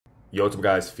Yo, what's up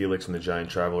guys, Felix from The Giant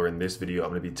Traveler. In this video, I'm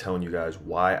going to be telling you guys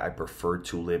why I prefer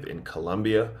to live in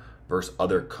Colombia versus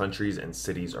other countries and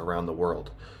cities around the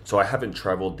world. So I haven't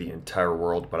traveled the entire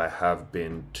world, but I have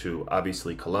been to,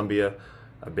 obviously, Colombia.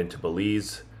 I've been to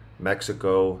Belize,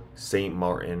 Mexico, St.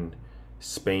 Martin,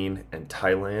 Spain, and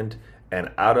Thailand.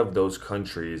 And out of those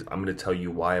countries, I'm going to tell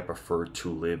you why I prefer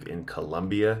to live in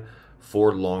Colombia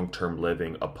for long-term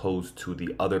living opposed to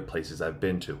the other places I've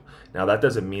been to. Now that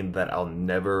doesn't mean that I'll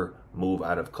never move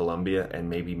out of Colombia and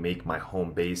maybe make my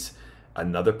home base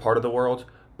another part of the world,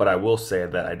 but I will say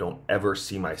that I don't ever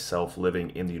see myself living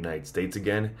in the United States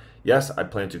again. Yes, I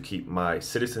plan to keep my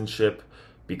citizenship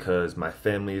because my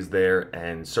family is there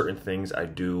and certain things I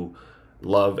do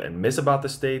love and miss about the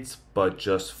States, but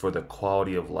just for the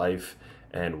quality of life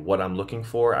and what I'm looking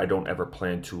for, I don't ever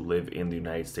plan to live in the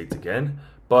United States again.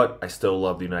 But I still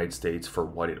love the United States for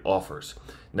what it offers.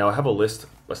 Now I have a list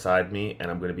beside me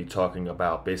and I'm going to be talking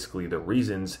about basically the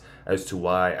reasons as to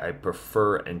why I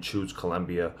prefer and choose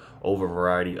Colombia over a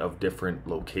variety of different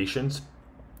locations.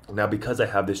 Now, because I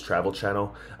have this travel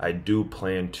channel, I do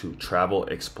plan to travel,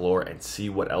 explore, and see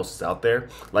what else is out there.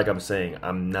 Like I'm saying,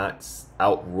 I'm not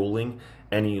outruling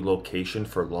any location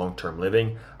for long-term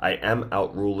living. I am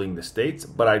outruling the States,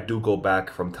 but I do go back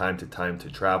from time to time to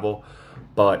travel.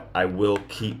 But I will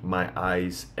keep my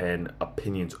eyes and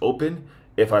opinions open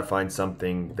if I find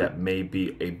something that may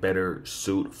be a better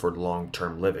suit for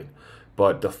long-term living.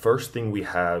 But the first thing we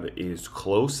have is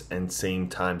close and same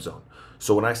time zone.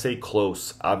 So when I say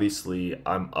close, obviously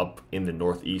I'm up in the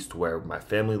Northeast where my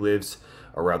family lives,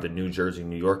 around the New Jersey,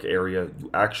 New York area. You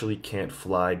actually can't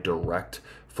fly direct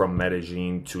from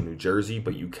Medellin to New Jersey,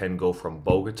 but you can go from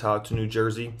Bogota to New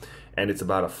Jersey, and it's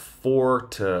about a 4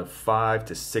 to 5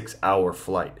 to 6 hour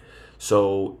flight.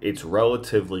 So it's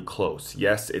relatively close.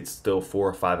 Yes, it's still 4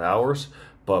 or 5 hours,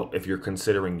 but if you're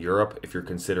considering Europe, if you're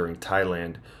considering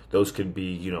Thailand, those could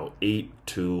be, 8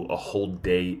 to a whole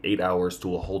day, 8 hours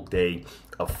to a whole day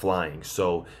of flying.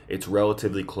 So it's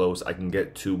relatively close. I can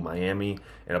get to Miami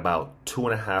in about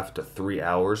 2.5 to 3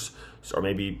 hours, or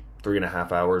maybe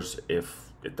 3.5 hours if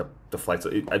the flights.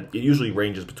 It usually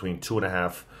ranges between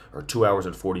 2.5 or 2 hours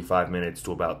and 45 minutes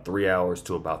to about 3 hours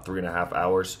to about 3.5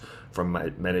 hours from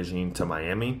Medellin to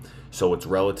Miami. So it's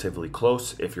relatively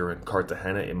close. If you're in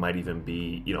Cartagena, it might even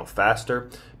be,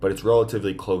 faster, but it's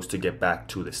relatively close to get back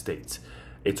to the States.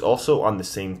 It's also on the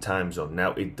same time zone.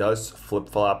 Now it does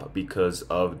flip-flop because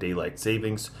of daylight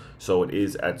savings. So it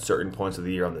is at certain points of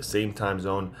the year on the same time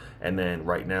zone. And then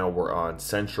right now we're on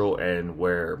Central, and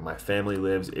where my family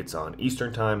lives, it's on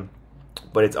Eastern time.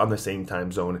 But it's on the same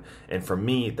time zone, and for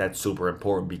me that's super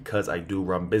important because I do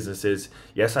run businesses.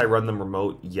 Yes, I run them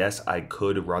remote. Yes, I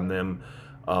could run them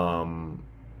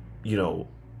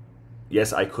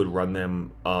yes, I could run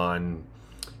them on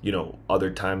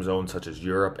other time zones such as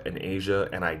Europe and Asia,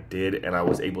 and I did, and I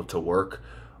was able to work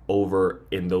over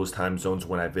in those time zones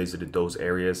when I visited those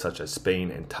areas such as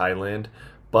Spain and Thailand.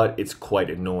 But it's quite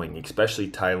annoying, especially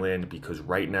Thailand, because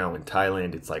right now in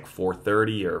Thailand it's like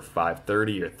 4:30 or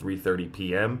 5:30 or 3:30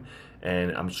 p.m.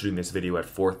 and I'm shooting this video at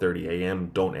 4:30 a.m.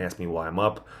 Don't ask me why I'm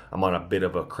up. I'm on a bit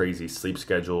of a crazy sleep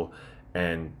schedule,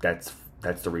 and that's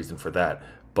the reason for that.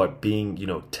 But being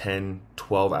 10,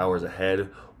 12 hours ahead,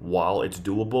 while it's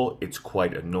doable, it's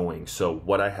quite annoying. So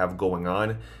what I have going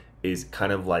on is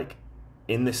kind of like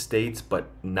in the States, but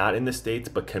not in the States,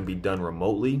 but can be done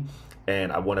remotely.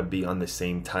 And I want to be on the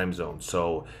same time zone.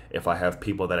 So if I have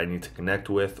people that I need to connect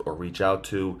with or reach out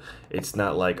to, it's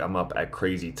not like I'm up at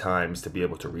crazy times to be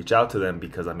able to reach out to them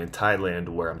because I'm in Thailand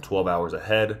where I'm 12 hours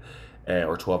ahead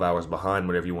or 12 hours behind,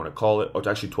 whatever you want to call it. Or it's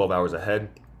actually 12 hours ahead.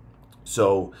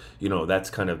 So, that's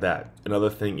kind of that.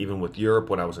 Another thing, even with Europe,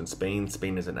 when I was in Spain,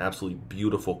 Spain is an absolutely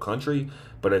beautiful country,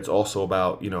 but it's also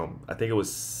about, I think it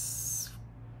was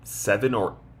 7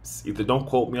 or either, don't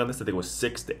quote me on this, I think it was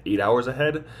 6 to 8 hours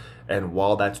ahead. And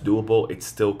while that's doable, it's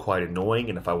still quite annoying.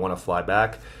 And if I want to fly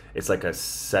back, it's like a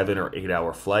 7 or 8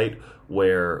 hour flight,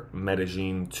 where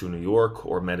Medellin to New York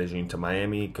or Medellin to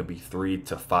Miami could be 3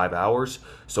 to 5 hours.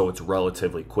 So it's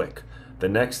relatively quick. The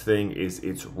next thing is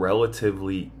it's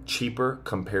relatively cheaper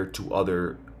compared to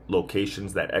other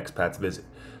locations that expats visit.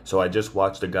 So I just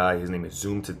watched a guy, his name is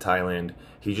Zoom to Thailand.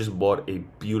 He just bought a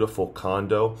beautiful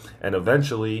condo, and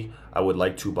eventually I would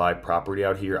like to buy property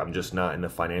out here. I'm just not in the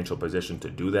financial position to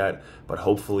do that, but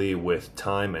hopefully with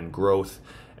time and growth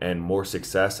and more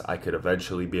success, I could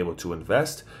eventually be able to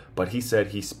invest. But he said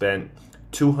he spent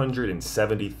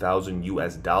 270,000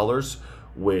 US dollars,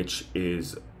 which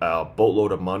is a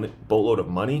boatload of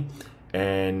money,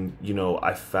 And, you know,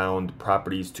 I found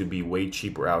properties to be way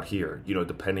cheaper out here. You know,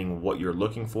 depending what you're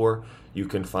looking for, you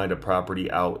can find a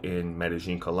property out in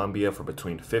Medellin, Colombia for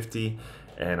between 50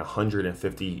 and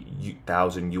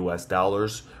 150,000 US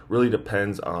dollars. Really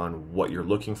depends on what you're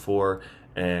looking for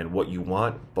and what you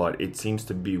want, but it seems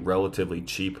to be relatively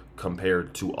cheap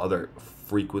compared to other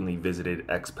frequently visited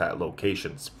expat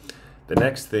locations. The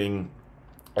next thing,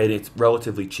 and it's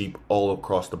relatively cheap all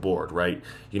across the board, right?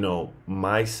 You know,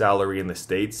 my salary in the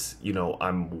States, you know,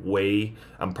 I'm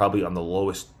probably on the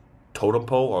lowest totem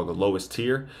pole or the lowest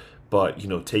tier. But, you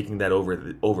know, taking that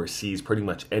overseas, pretty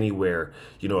much anywhere,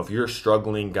 you know, if you're a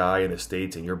struggling guy in the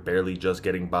States and you're barely just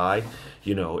getting by,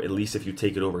 you know, at least if you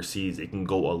take it overseas, it can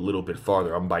go a little bit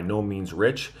farther. I'm by no means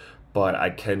rich, but I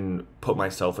can put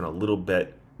myself in a little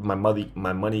bit, my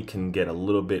money can get a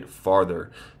little bit farther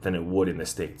than it would in the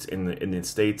States. In the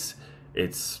States,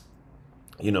 it's,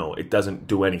 you know, it doesn't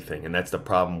do anything. And that's the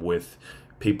problem with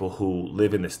people who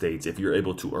live in the States. If you're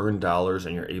able to earn dollars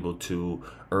and you're able to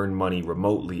earn money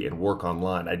remotely and work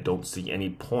online, I don't see any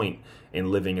point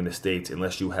in living in the States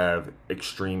unless you have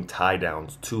extreme tie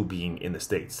downs to being in the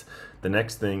States. The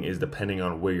next thing is, depending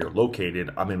on where you're located,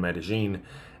 I'm in Medellin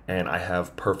and I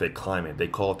have perfect climate. They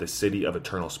call it the city of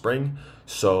eternal spring.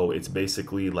 So it's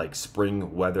basically like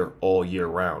spring weather all year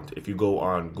round. If you go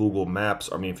on Google Maps,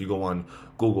 if you go on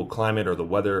Google Climate or the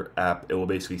weather app, it will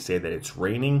basically say that it's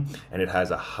raining and it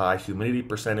has a high humidity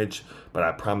percentage, but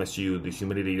I promise you the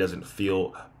humidity doesn't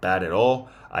feel bad at all.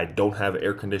 I don't have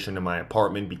air conditioning in my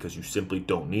apartment because you simply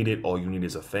don't need it. All you need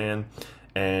is a fan.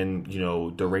 And, you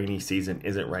know, the rainy season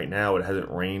isn't right now. It hasn't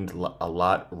rained a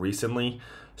lot recently.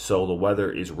 So the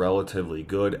weather is relatively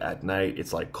good. At night,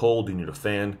 it's like cold, you need a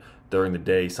fan. During the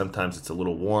day, sometimes it's a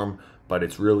little warm, but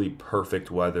it's really perfect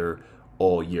weather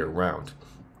all year round.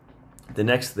 The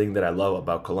next thing that I love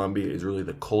about Colombia is really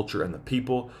the culture and the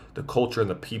people. The culture and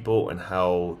the people and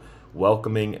how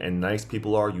welcoming and nice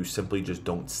people are. You simply just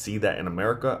don't see that in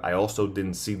America. I also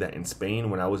didn't see that in Spain.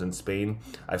 When I was in Spain,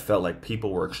 I felt like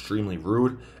people were extremely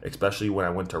rude, especially when I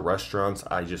went to restaurants.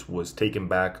 I just was taken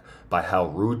back by how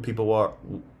rude people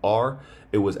are.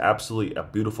 It was absolutely a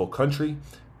beautiful country,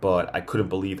 but I couldn't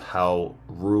believe how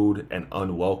rude and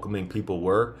unwelcoming people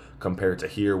were compared to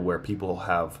here, where people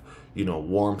have, you know,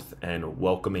 warmth and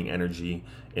welcoming energy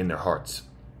in their hearts.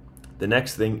 The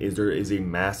next thing is there is a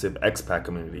massive expat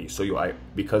community. So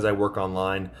because I work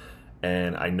online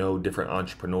and I know different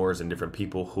entrepreneurs and different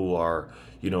people who are,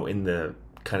 you know, in the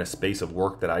kind of space of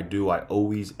work that I do, I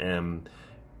always am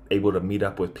able to meet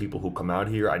up with people who come out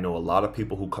here. I know a lot of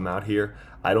people who come out here.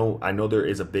 I know there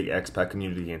is a big expat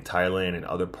community in Thailand and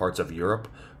other parts of Europe,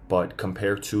 but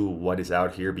compared to what is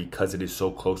out here, because it is so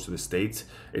close to the States,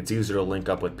 it's easier to link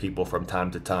up with people from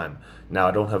time to time. Now,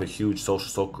 I don't have a huge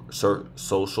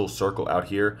social circle out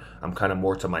here. I'm kind of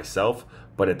more to myself,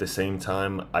 but at the same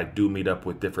time, I do meet up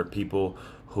with different people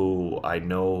who I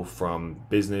know from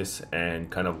business and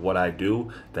kind of what I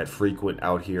do that frequent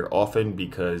out here often,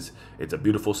 because it's a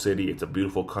beautiful city, it's a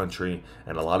beautiful country,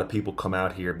 and a lot of people come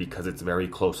out here because it's very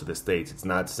close to the States. It's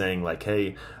not saying like,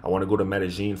 hey, I want to go to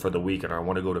Medellin for the weekend, or I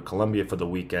want to go to Colombia for the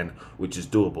weekend, which is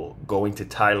doable. Going to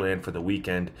Thailand for the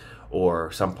weekend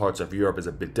or some parts of Europe is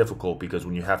a bit difficult, because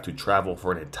when you have to travel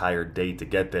for an entire day to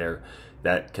get there,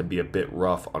 that can be a bit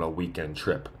rough on a weekend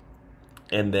trip.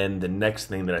 And then the next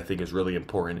thing that I think is really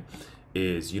important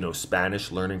is, you know,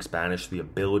 Spanish, learning Spanish, the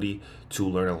ability to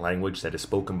learn a language that is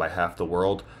spoken by half the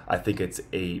world. I think it's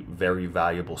a very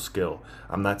valuable skill.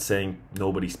 I'm not saying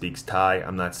nobody speaks Thai.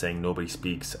 I'm not saying nobody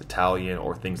speaks Italian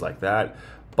or things like that.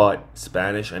 But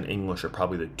Spanish and English are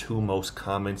probably the two most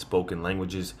common spoken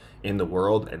languages in the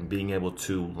world, and being able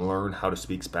to learn how to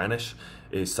speak Spanish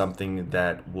is something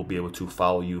that will be able to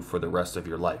follow you for the rest of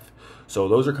your life. So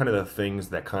those are kind of the things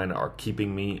that kind of are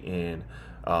keeping me in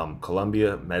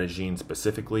Colombia, Medellin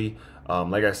specifically.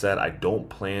 Like I said, I don't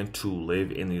plan to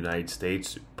live in the United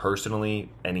States personally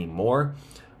anymore,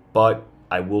 but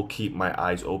I will keep my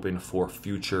eyes open for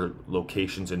future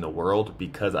locations in the world,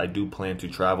 because I do plan to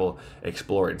travel,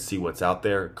 explore, and see what's out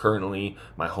there. Currently,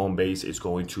 my home base is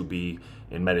going to be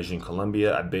in Medellin,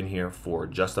 Colombia. I've been here for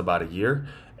just about a year,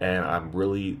 and I'm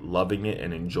really loving it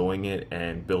and enjoying it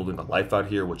and building a life out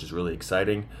here, which is really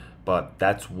exciting. But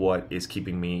that's what is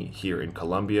keeping me here in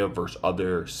Colombia versus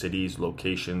other cities,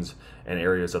 locations, and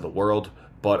areas of the world.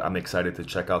 But I'm excited to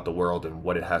check out the world and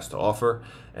what it has to offer.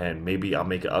 And maybe I'll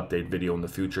make an update video in the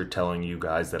future telling you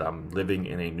guys that I'm living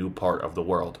in a new part of the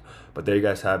world. But there you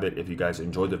guys have it. If you guys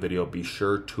enjoyed the video, be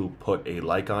sure to put a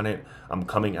like on it. I'm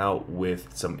coming out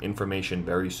with some information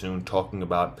very soon talking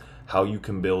about how you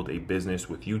can build a business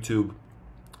with YouTube,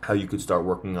 how you could start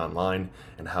working online,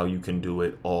 and how you can do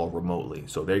it all remotely.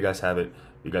 So there you guys have it.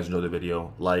 If you guys enjoyed the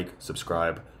video, like,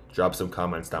 subscribe, drop some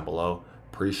comments down below.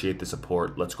 Appreciate the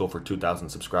support. Let's go for 2,000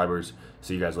 subscribers.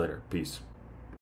 See you guys later. Peace.